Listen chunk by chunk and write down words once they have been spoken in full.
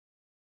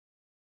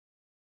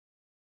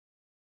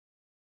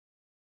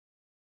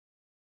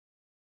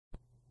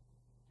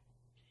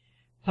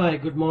Hi,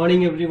 good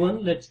morning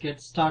everyone. Let's get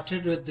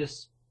started with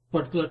this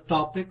particular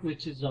topic,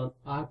 which is on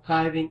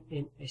archiving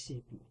in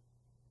SAP.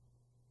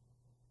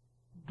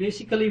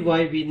 Basically,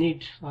 why we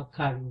need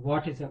archiving.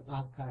 What is an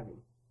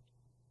archiving?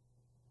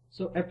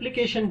 So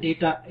application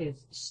data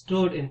is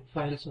stored in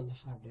files on the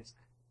hard disk,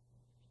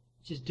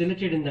 which is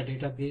deleted in the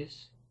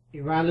database,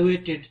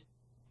 evaluated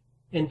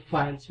in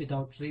files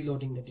without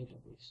reloading the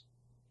database.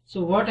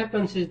 So what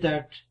happens is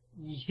that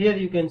here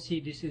you can see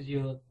this is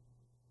your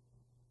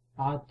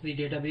R3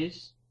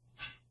 database.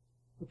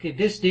 Okay,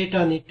 this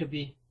data need to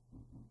be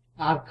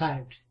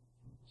archived.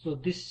 So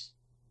this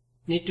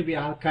need to be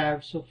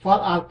archived. So for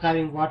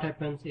archiving, what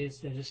happens is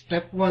there is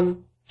step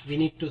one, we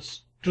need to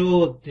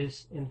store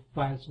this in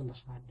files on the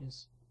hard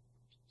disk.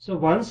 So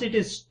once it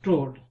is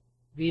stored,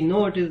 we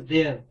know it is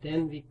there,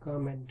 then we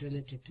come and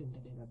delete it in the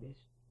database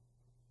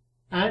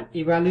and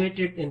evaluate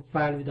it in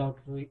file without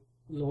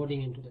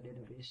loading into the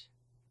database.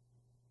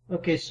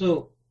 Okay,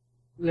 so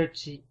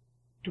let's see.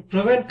 To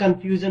prevent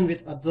confusion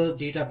with other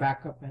data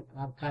backup and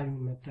archiving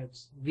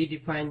methods, we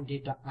define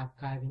data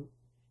archiving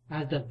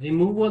as the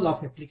removal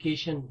of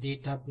application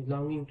data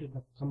belonging to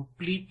the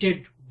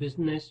completed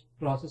business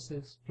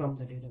processes from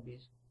the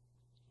database.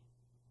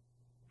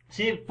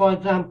 Say, for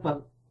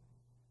example,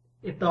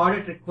 if the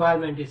audit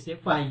requirement is, say,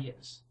 5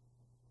 years.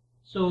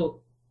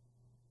 So,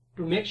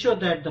 to make sure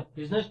that the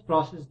business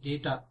process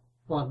data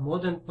for more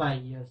than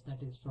 5 years,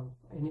 that is from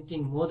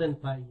anything more than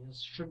 5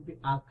 years, should be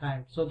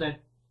archived so that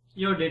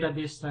your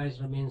database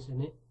size remains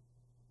in an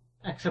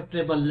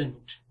acceptable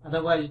limit.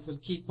 Otherwise, it will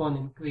keep on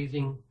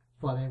increasing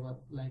forever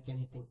like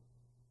anything.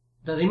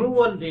 The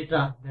removal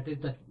data, that is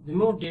the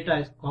removed data,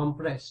 is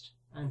compressed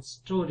and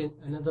stored in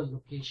another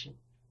location.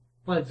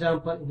 For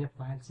example, in a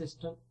file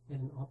system, in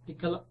an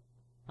optical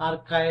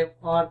archive,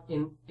 or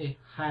in a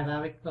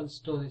hierarchical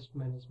storage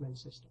management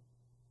system.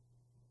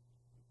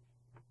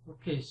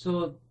 Okay,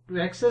 so to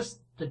access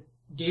the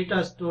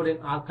data stored in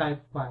archive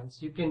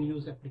files, you can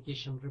use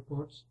application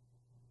reports.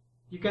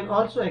 You can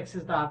also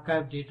access the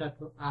archive data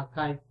through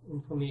archive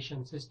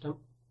information system.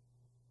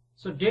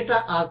 So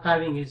data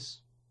archiving is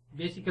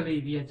basically,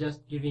 we are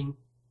just giving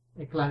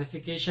a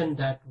clarification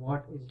that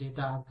what is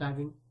data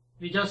archiving.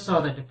 We just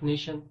saw the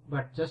definition,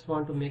 but just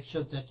want to make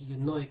sure that you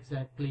know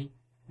exactly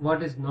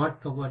what is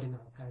not covered in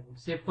archiving.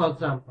 Say, for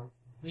example,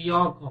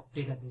 reorg of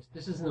database.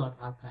 This is not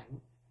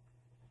archiving.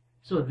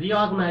 So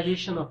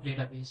reorganization of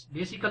database.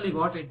 Basically,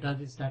 what it does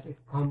is that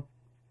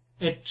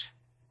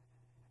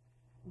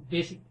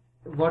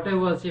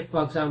whatever, say,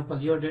 for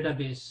example, your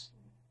database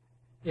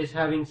is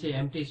having, say,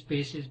 empty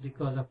spaces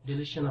because of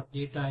deletion of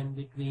data in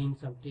between,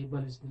 some table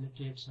is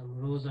deleted, some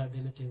rows are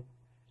deleted.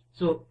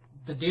 So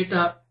the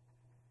data,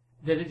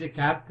 there is a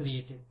gap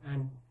created,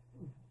 and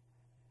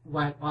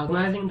while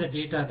organizing the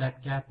data,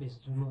 that gap is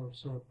removed.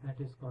 So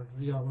that is called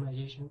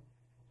reorganization.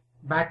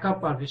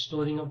 Backup or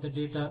restoring of the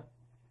data.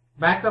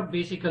 Backup,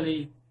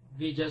 basically,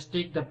 we just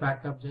take the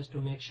backup just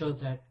to make sure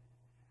that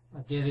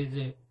there is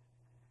a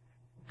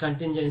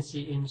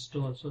contingency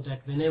installed so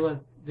that whenever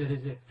there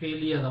is a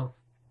failure of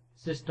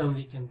system,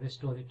 we can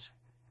restore it.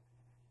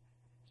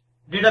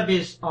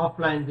 Database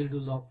offline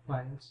redo log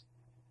files.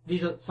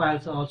 These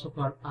files are also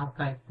called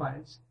archive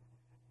files.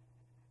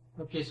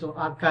 Okay, so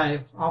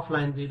archive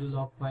offline redo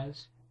log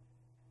files.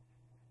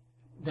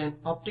 Then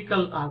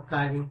optical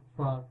archiving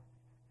for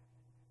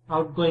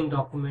outgoing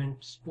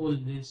documents, spool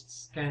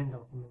lists, scanned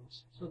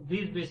documents. So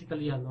these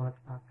basically are not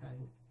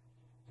archiving.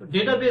 So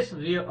database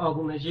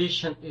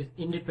reorganization is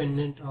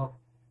independent of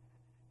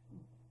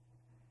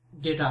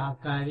data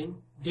archiving.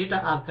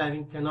 Data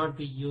archiving cannot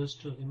be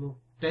used to remove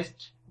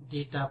test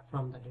data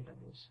from the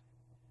database.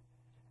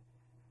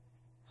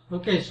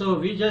 Okay, so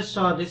we just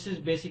saw this is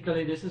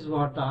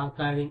what the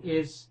archiving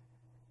is.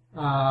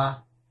 Data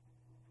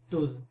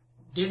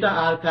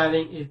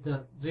archiving is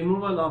the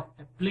removal of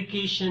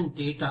application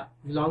data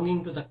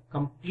belonging to the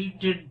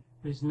completed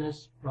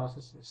business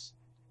processes.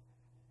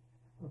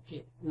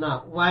 Okay,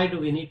 now why do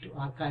we need to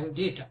archive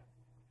data?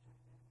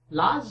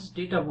 Large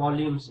data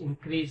volumes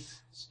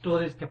increase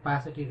storage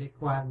capacity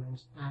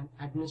requirements and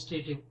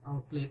administrative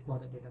outlay for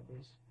the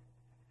database.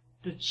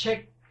 To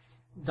check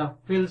the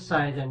fill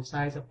size and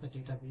size of the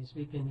database,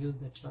 we can use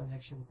the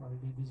transaction called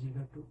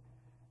DB02,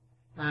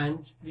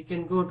 and we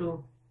can go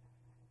to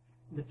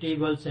the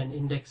tables and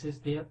indexes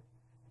there.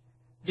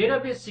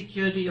 Database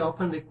security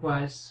often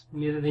requires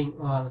mirroring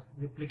or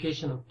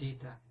replication of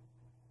data.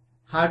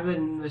 Hardware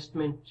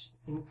investment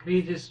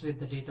increases with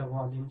the data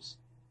volumes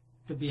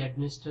to be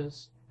administered.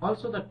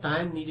 Also, the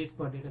time needed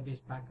for database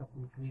backup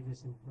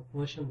increases in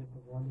proportion with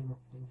the volume of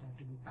data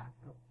to be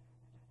backed up.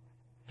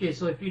 Okay,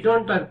 so if you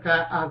don't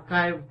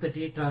archive the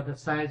data, the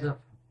size of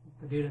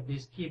the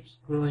database keeps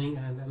growing,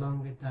 and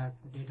along with that,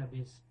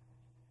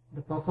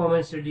 the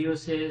performance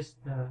reduces,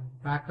 the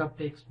backup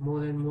takes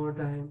more and more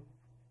time.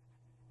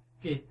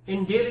 Okay,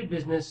 in daily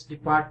business,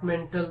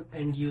 departmental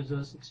end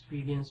users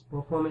experience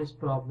performance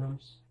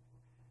problems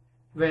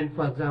when,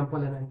 for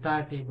example, an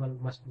entire table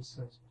must be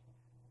searched.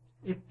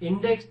 If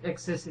indexed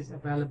access is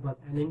available,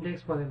 an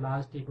index for a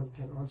large table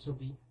can also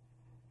be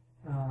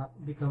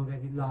become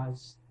very large.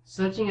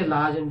 Searching a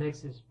large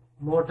index is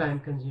more time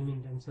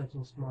consuming than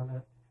searching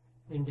smaller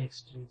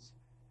index trees.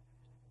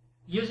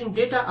 Using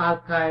data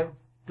archive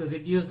to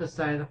reduce the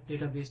size of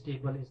database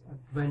table is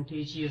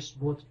advantageous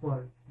both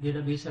for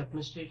database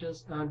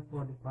administrators and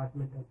for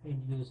departmental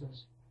end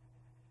users.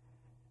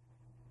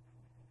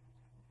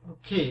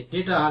 Okay,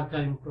 data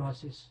archiving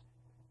process.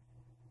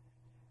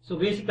 So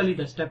basically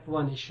the step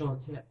 1 is shown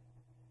here.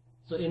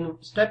 So in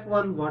step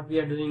 1 what we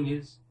are doing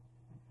is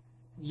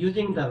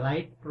using the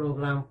right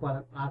program for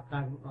an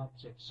archiving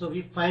object. So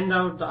we find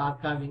out the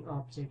archiving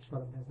object for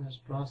a business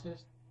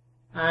process,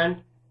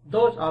 and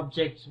those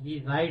objects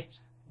we write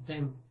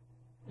them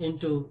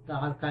into the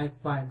archive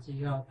files. So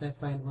you have archive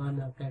file 1,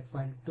 archive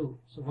file 2.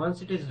 So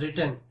once it is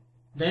written,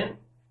 then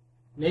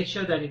make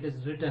sure that it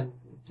is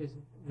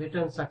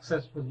written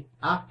successfully.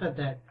 After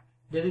that,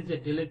 there is a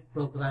delete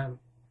program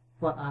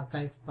for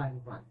archive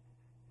file 1.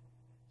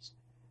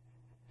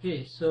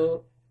 Okay,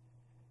 so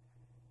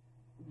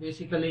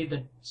basically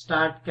the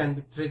start can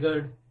be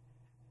triggered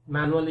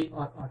manually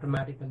or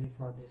automatically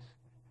for this.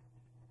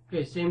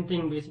 Okay, same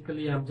thing,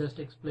 basically I'm just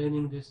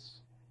explaining this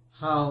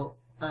how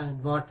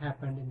and what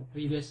happened in the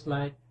previous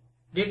slide.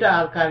 Data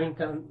archiving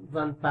can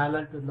run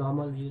parallel to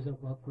normal user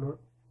workload.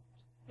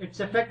 Its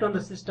effect on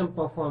the system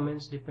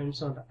performance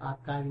depends on the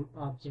archiving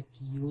object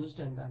used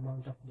and the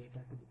amount of data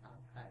to be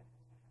archived.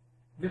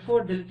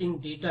 Before deleting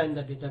data in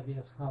the data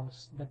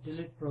warehouse, the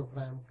delete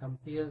program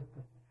compares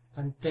the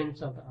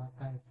contents of the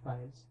archive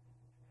files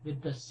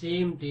with the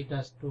same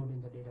data stored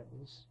in the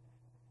database.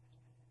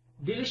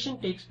 Deletion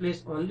takes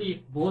place only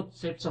if both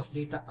sets of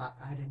data are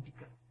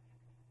identical.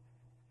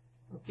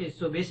 Okay,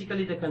 so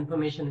basically the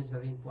confirmation is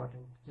very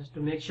important, just to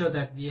make sure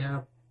that we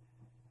have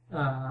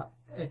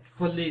it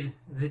fully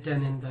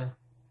written in the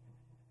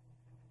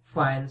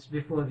files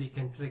before we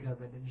can trigger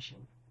the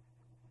deletion.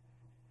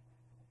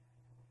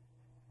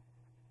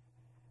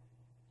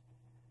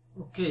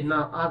 Okay,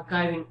 now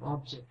archiving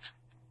object.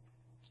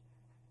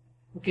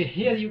 Okay,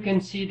 here you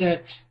can see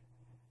that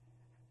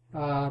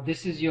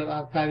this is your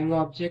archiving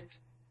object.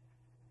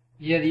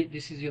 Here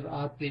this is your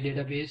R3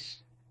 database.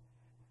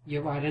 You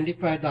have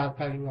identified the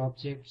archiving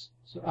objects.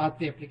 So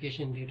R3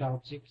 application data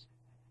objects.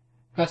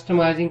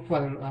 Customizing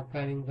for an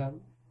archiving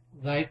run.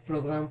 Write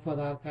program for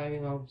the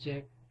archiving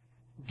object.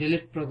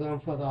 Delete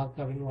program for the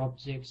archiving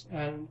objects.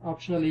 And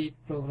optional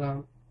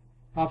program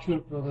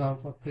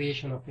for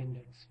creation of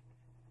index.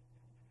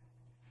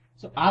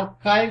 So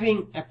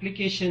archiving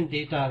application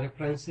data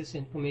references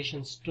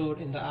information stored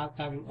in the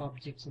archiving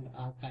objects in the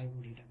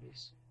archiving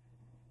database.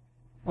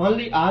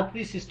 Only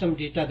R3 system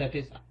data that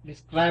is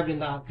described in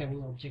the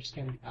archiving objects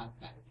can be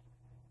archived.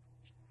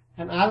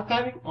 An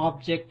archiving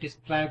object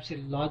describes a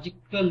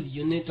logical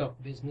unit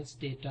of business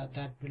data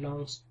that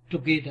belongs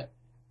together.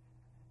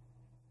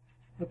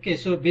 Okay,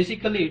 so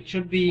basically it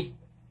should be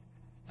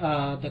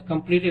the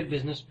completed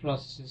business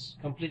processes,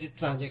 completed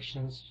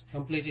transactions,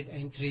 completed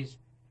entries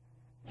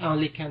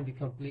only can be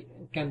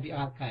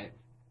archived.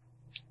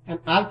 And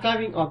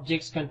archiving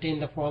objects contain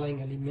the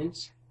following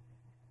elements: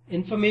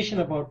 information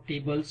about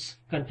tables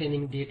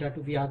containing data to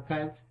be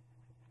archived.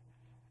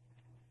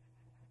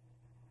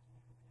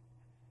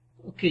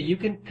 Okay, you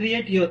can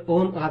create your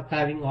own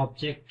archiving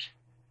object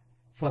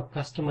for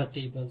customer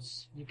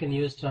tables. You can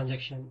use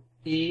transaction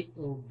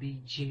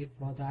AOBJ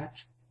for that.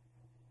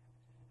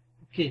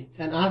 Okay,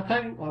 and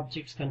archiving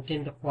objects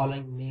contain the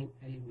following main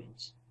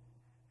elements.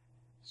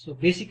 So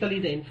basically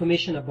the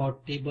information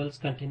about tables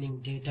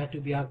containing data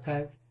to be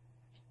archived,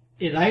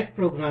 a write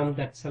program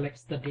that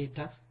selects the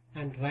data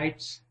and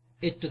writes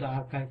it to the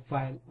archive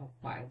file or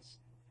files,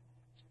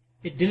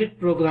 a delete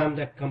program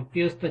that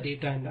compares the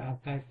data in the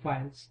archive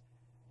files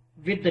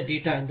with the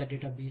data in the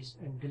database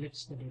and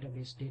deletes the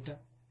database data,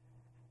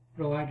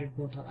 provided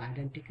both are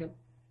identical,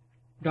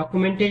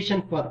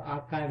 documentation for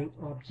archiving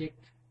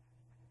object,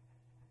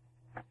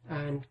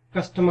 and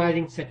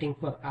customizing setting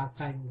for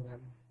archiving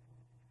run.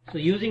 So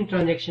using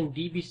transaction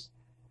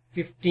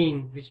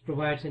DB15, which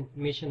provides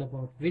information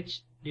about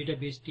which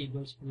database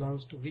tables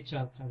belongs to which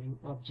archiving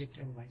object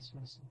and vice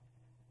versa.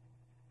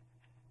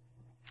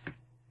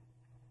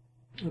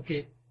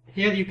 Okay,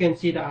 here you can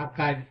see the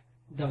archive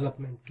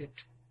development kit.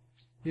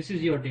 This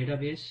is your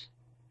database.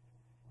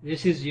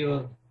 This is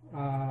your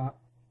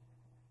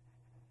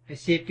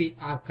SAP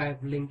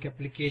Archive link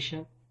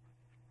application.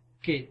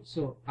 Okay,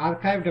 so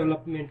archive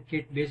development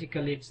kit,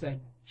 basically it's the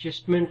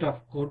adjustment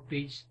of code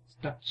page,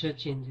 structure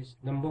changes,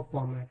 number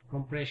format,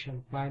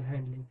 compression, file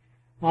handling.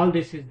 All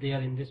this is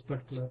there in this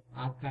particular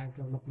archive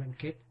development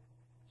kit.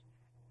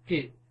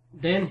 Okay,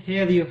 then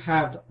here you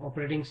have the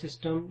operating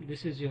system.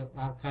 This is your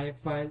archive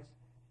files.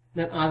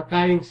 Then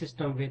archiving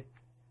system with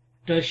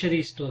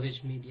tertiary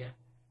storage media.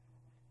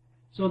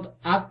 So the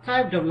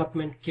archive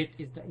development kit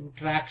is the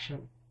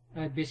interaction,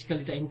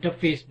 basically the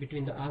interface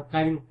between the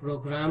archiving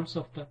programs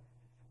of the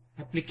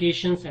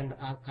applications and the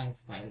archive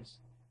files.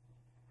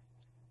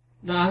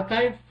 The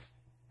archive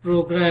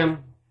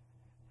program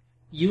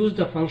use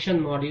the function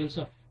modules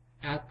of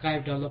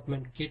archive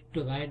development kit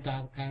to write the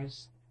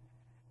archives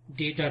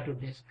data to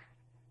disk.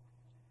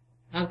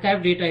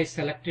 Archive data is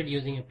selected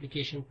using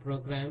application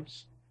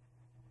programs.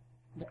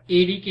 The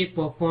ADK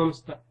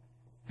performs the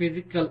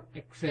physical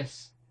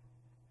access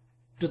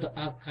to the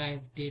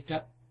archive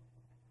data.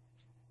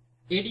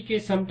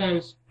 ADK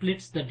sometimes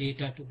splits the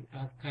data to be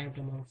archived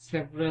among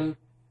several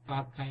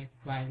archive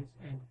files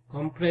and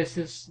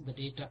compresses the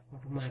data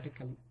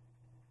automatically.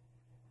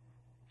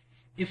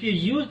 If you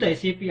use the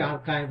SAP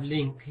Archive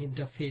link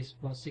interface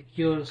for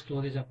secure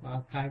storage of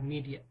archive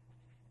media,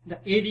 the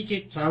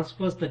ADK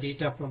transfers the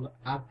data from the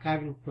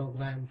archiving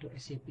program to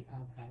SAP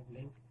Archive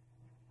link.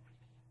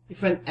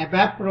 If an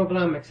ABAP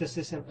program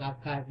accesses an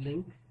archive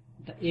link,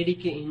 the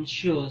ADK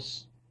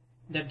ensures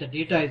that the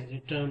data is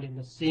returned in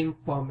the same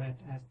format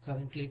as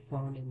currently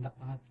found in the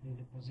R3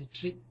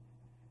 repository.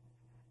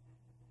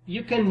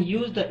 You can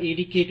use the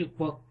ADK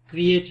to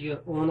create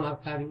your own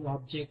archiving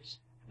objects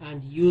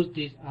and use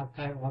these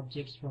archive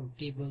objects from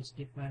tables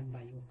defined by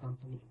your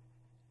company.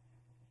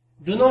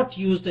 Do not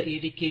use the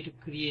ADK to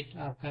create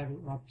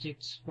archiving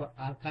objects for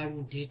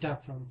archiving data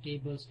from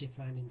tables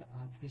defined in the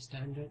R3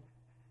 standard.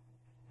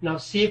 Now,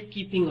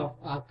 safekeeping of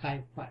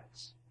archive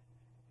files.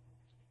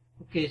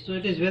 Okay, so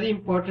it is very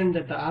important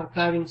that the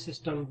archiving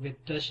system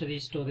with tertiary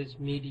storage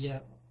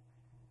media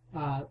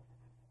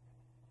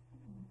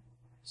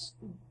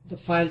the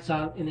files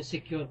are in a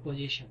secure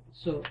position.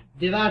 So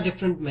there are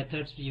different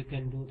methods you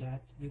can do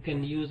that. You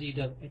can use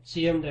either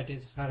HCM, that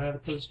is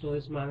hierarchical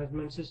storage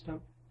management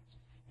system.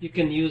 You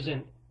can use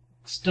an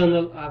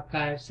external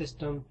archive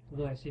system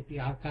through SAP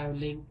Archive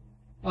link,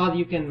 or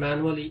you can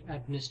manually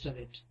administer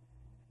it.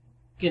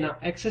 Okay, now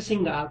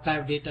accessing the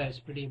archive data is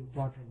pretty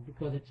important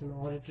because it's an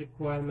audit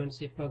requirement.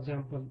 Say, for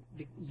example,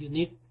 you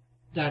need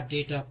that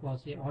data for,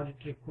 say, audit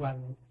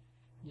requirement.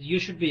 You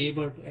should be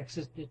able to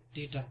access the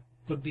data.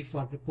 Could be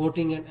for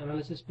reporting and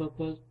analysis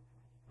purpose,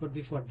 could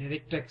be for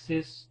direct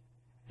access.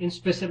 In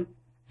special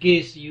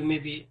case, you may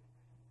be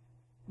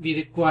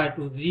required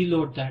to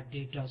reload that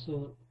data.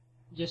 So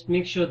just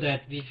make sure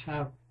that we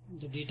have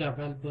the data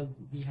available,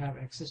 we have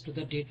access to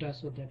the data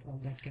so that all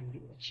that can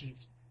be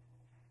achieved.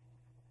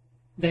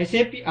 The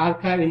SAP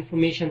Archive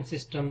Information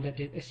System, that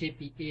is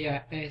SAP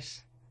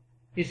AIS,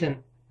 is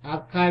an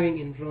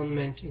archiving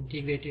environment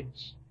integrated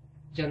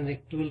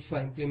generic tool for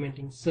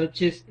implementing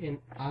searches in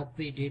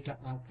R3 data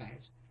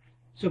archives.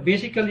 So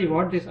basically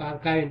what this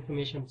archive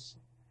information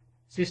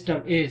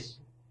system is,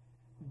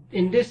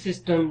 in this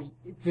system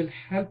it will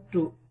help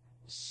to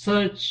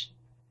search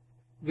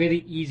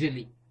very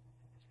easily.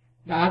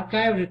 The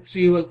archive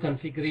retrieval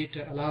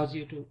configurator allows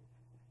you to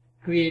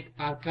create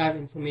archive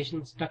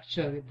information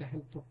structure with the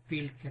help of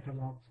field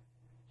catalogs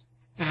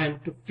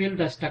and to fill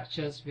the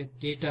structures with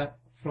data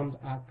from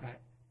the archive.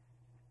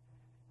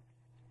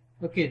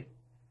 Okay.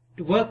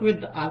 To work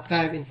with the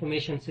archive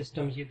information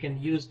systems, you can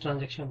use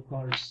transaction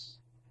called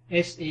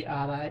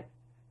SARI.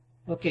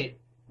 Okay,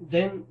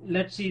 then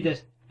let's see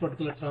this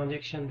particular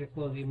transaction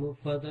before we move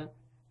further.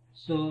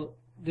 So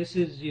this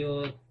is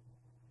your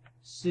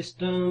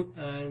system,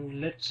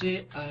 and let's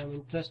say I am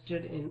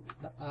interested in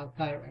the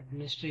archive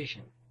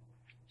administration.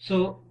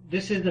 So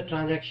this is the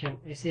transaction.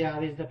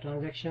 SARI is the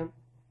transaction.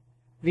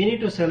 We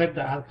need to select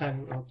the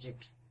archiving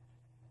object.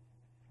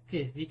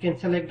 Okay, we can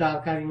select the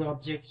archiving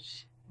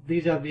objects.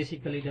 These are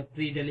basically the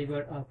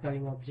pre-delivered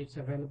archiving objects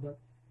available.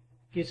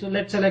 Okay, so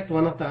let's select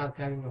one of the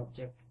archiving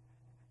objects.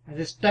 As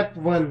a step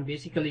one,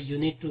 basically you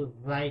need to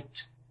write.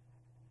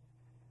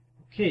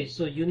 Okay,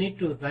 so you need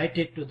to write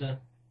it to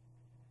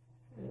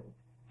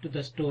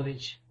the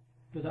storage,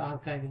 to the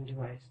archiving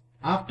device.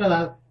 After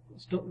the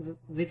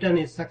return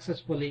is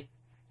successfully,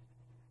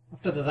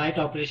 after the write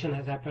operation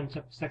has happened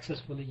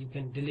successfully, you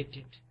can delete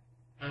it.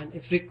 And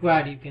if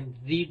required, you can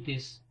read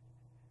this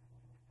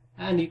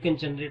and you can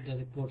generate the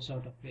reports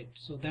out of it.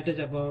 So that is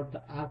about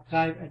the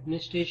archive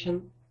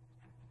administration.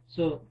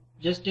 So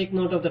just take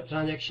note of the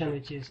transaction,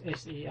 which is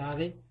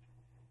SARI.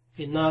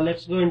 Okay, now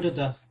let's go into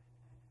the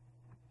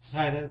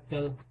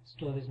hierarchical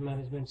storage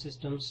management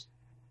systems,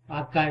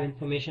 archive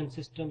information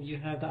system. You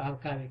have the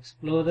archive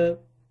explorer,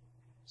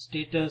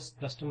 status,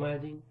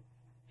 customizing.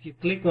 If you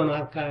click on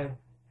archive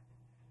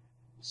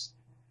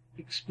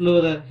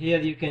explorer, here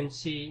you can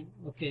see,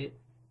 okay,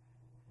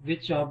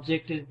 which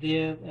object is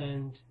there,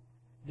 and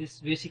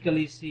this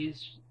basically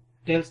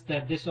tells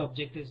that this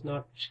object is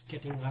not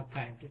getting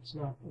archived. It's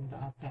not in the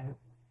archive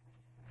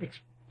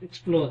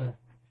explorer.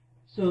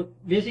 So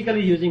basically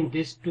using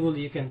this tool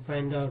you can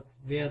find out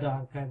where the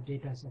archive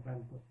data is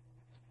available.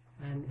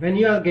 And when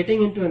you are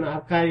getting into an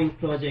archiving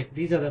project,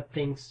 these are the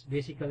things,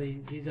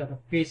 basically these are the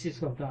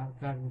phases of the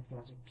archiving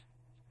project.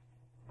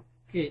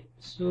 Okay,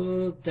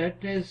 so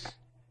that is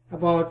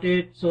about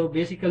it. So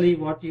basically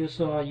what you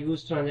saw,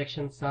 use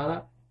transaction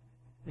SARA,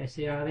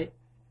 SARA,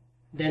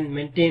 then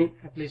maintain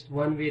at least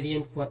one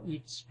variant for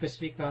each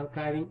specific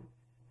archiving,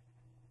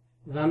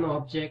 run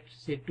object,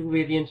 say 2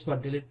 variants for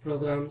delete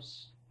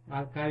programs,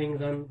 archiving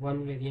run,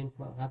 1 variant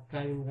for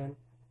archiving run.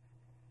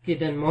 Okay,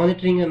 then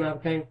monitoring an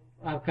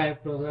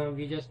archive program,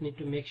 we just need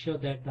to make sure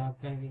that the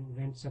archiving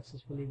went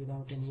successfully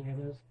without any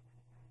errors.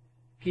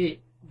 Okay,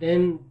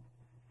 then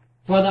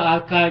for the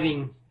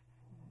archiving,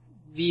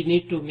 we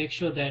need to make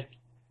sure that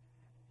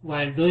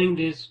while doing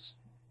this,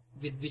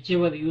 with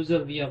whichever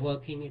user we are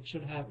working, it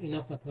should have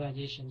enough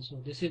authorization. So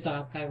this is the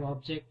archive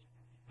object,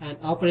 and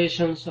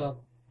operations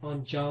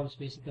on jobs,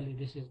 basically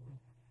this is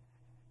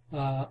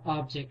the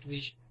object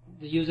which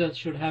the user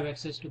should have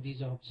access to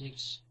these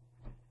objects.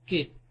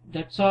 Okay,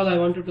 that's all I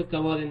wanted to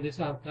cover in this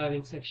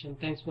archiving section.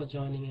 Thanks for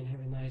joining and have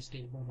a nice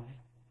day. Bye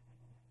bye.